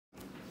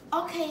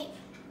Okay,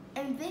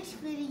 in this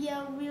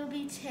video, we'll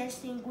be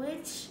testing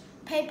which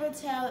paper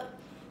towel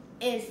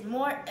is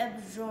more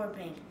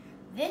absorbent.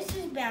 This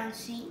is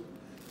Bouncy,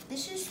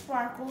 this is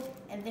Sparkle,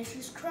 and this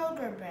is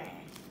Kroger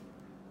brand.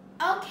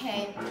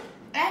 Okay,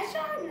 as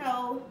y'all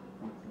know,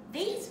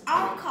 these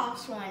all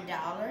cost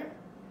 $1.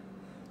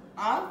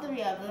 All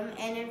three of them,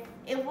 and it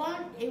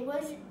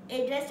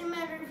doesn't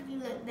matter if you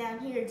look down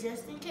here,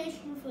 just in case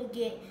you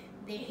forget,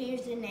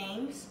 here's the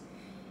names.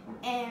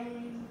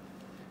 And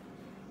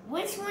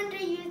which one do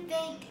you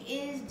think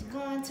is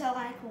going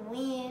to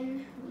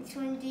win? Which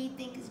one do you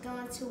think is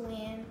going to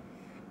win?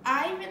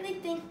 I really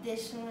think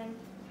this one.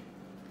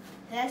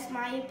 That's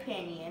my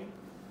opinion.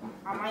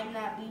 I might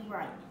not be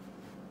right.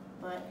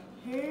 But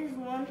here's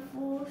one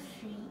full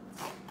sheet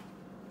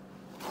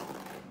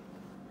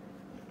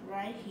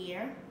right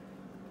here.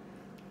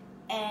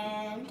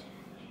 And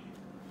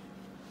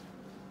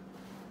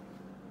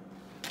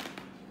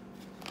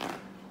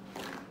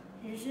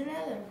here's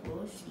another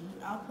full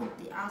sheet.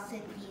 I'll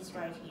set these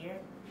right here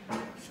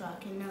so I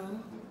can know.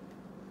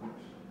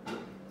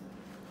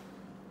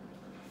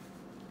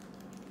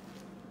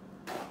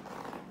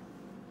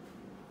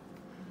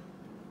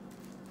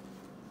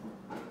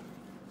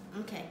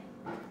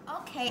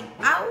 Okay,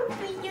 I will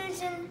be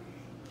using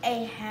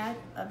a half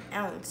of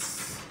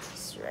ounce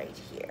right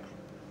here.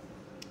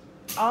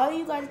 All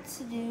you got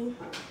to do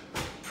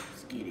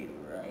is get it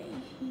right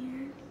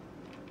here.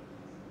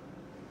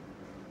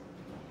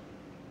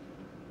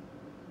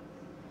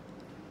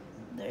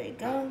 There you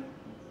go.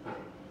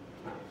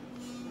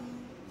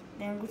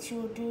 Then what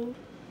you will do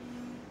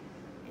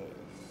is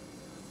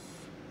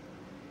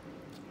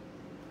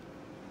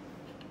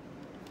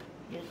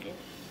you'll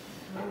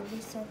move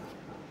this up.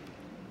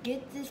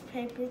 Get this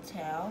paper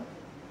towel.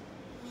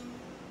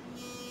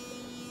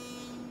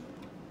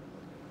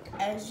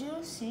 As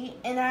you'll see,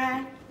 and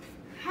I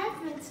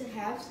happen to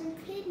have some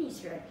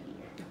pennies right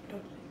here.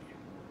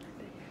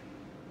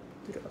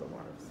 Do the other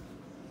waters.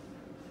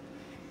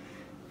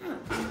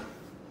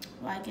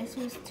 Well, I guess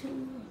it was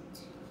too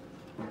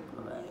late.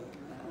 But,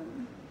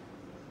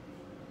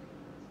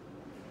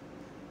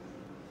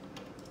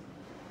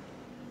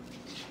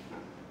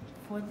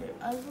 for the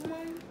other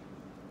one,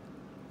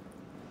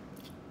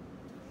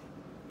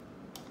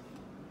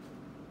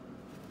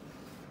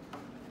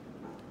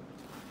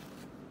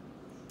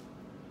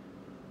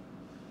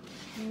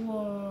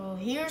 whoa,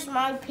 here's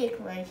my pick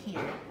right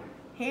here.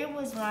 Here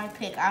was my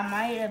pick. I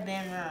might have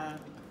been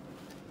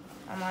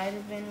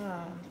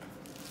wrong.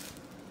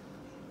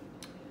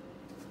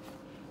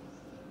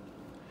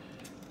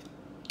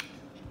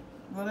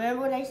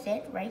 Remember what I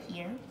said right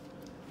here?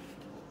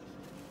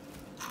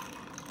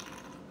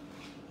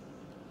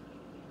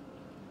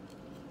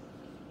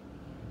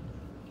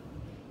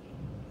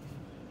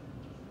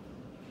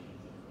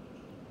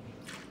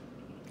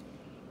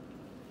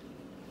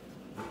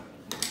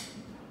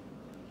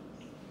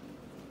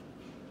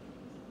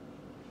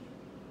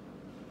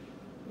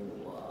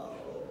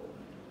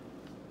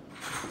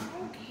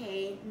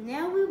 Okay,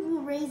 now we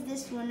will raise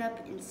this one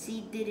up and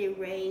see did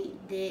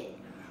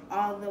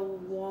all the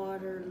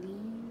water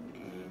leave,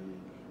 and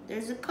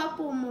there's a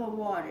couple more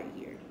water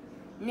here.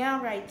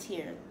 Now right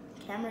here,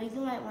 camera,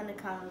 you might want to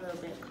come a little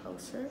bit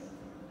closer.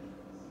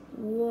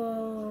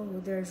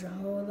 Whoa, there's a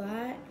whole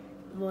lot.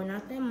 Well,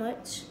 not that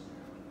much.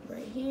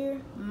 Right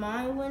here,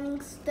 my winning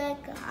stack,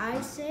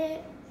 I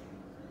said,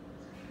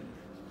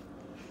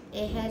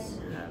 it has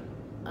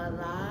a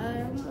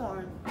lot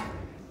more.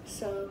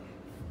 So,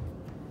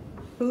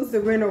 who's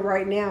the winner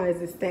right now as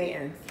it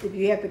stands? If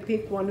you have to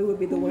pick one, who would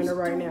be the winner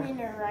right now? Who's the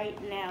winner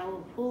right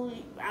now?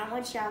 I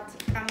want y'all to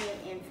comment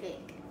and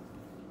pick.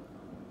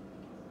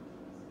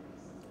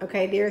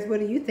 Okay, Darius, what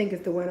do you think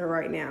is the winner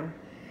right now?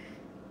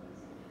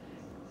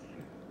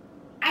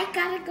 I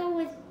gotta go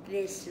with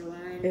this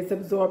one. It's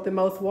absorbed the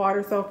most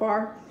water so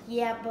far?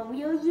 Yeah, but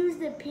we'll use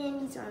the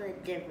pennies on a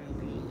different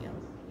video.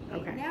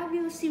 Okay. Now we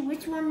will see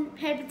which one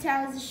paper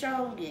towel is the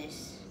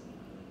strongest.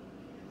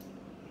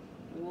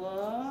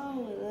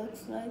 Whoa, it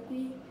looks like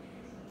we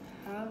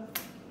have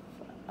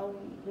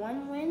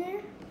one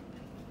winner.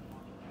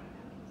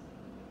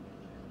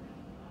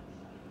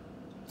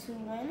 Two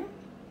winners.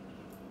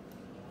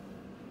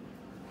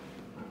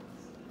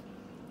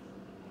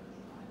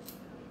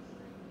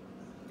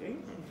 Three.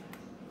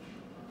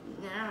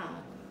 Now,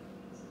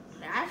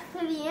 that's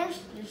pretty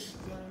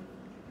interesting.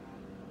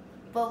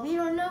 But we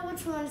don't know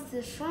which one's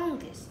the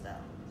strongest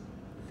though.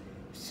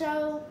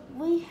 So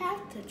we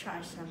have to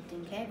try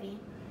something heavy.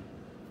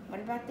 What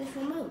about this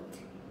remote?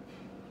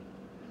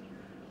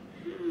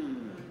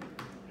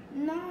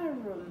 Not a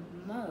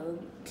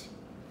remote.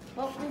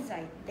 What was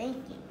I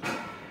thinking?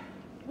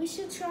 We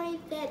should try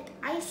that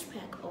ice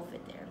pack over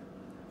there.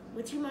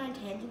 Would you mind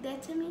handing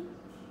that to me?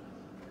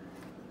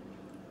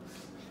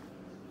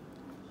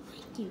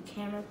 Thank you,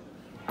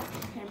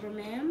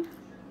 cameraman.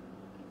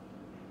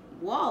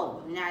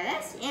 Whoa, now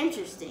that's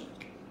interesting.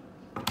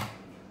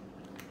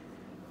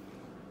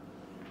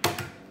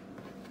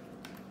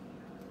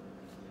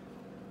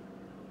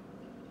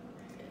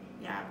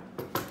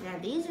 Now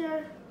these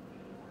are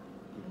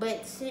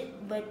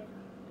but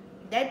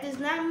that does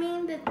not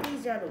mean that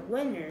these are the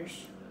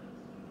winners.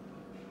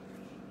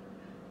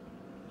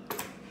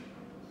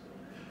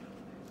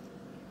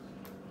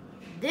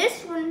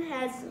 This one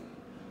has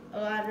a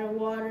lot of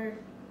water.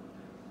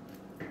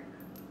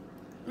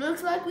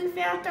 Looks like we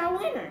found our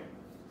winner.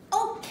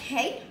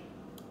 Okay.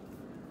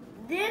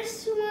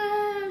 This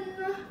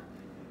one,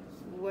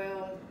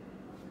 well,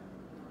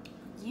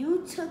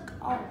 you took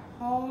a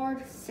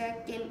hard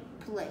second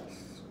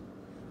place.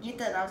 You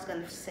thought I was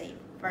gonna say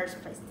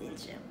first place,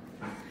 didn't you?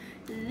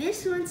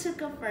 This one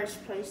took a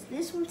first place.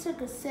 This one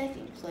took a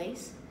second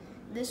place.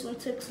 This one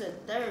took a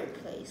third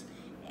place.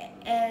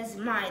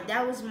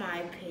 That was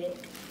my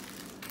pick.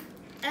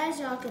 As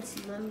y'all can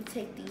see, let me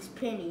take these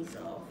pennies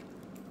off.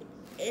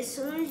 As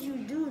soon as you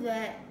do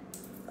that,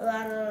 a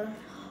lot of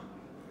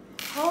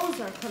holes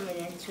are coming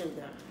into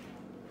them.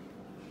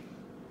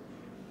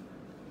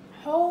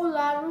 Whole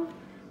lot of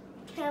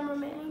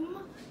cameraman.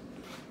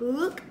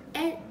 Look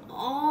at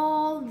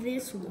all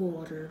this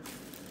water.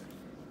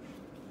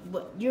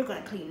 But you're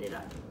gonna clean it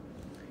up.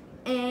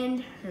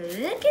 And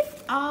look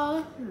at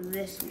all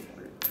this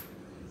water.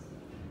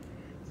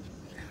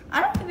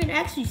 I don't even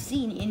actually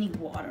see any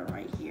water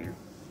right here.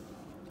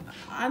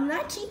 I'm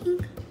not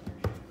cheating.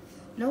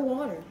 No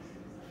water.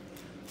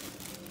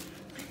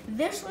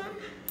 This one,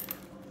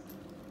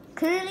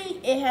 clearly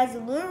it has a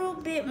little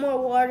bit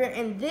more water,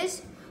 and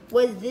this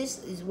was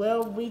this as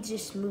well. We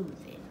just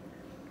smoothed it.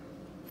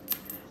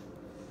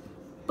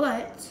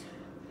 But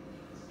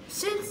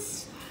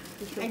since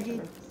I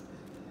did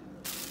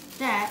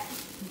that,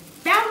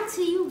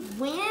 Bounty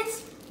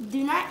wins.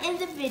 Do not end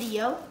the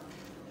video.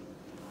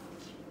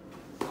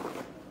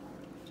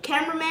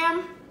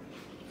 Cameraman,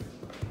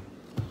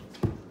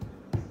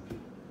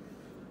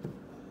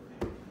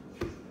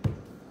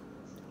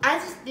 I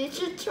just did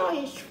your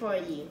choice for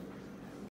you.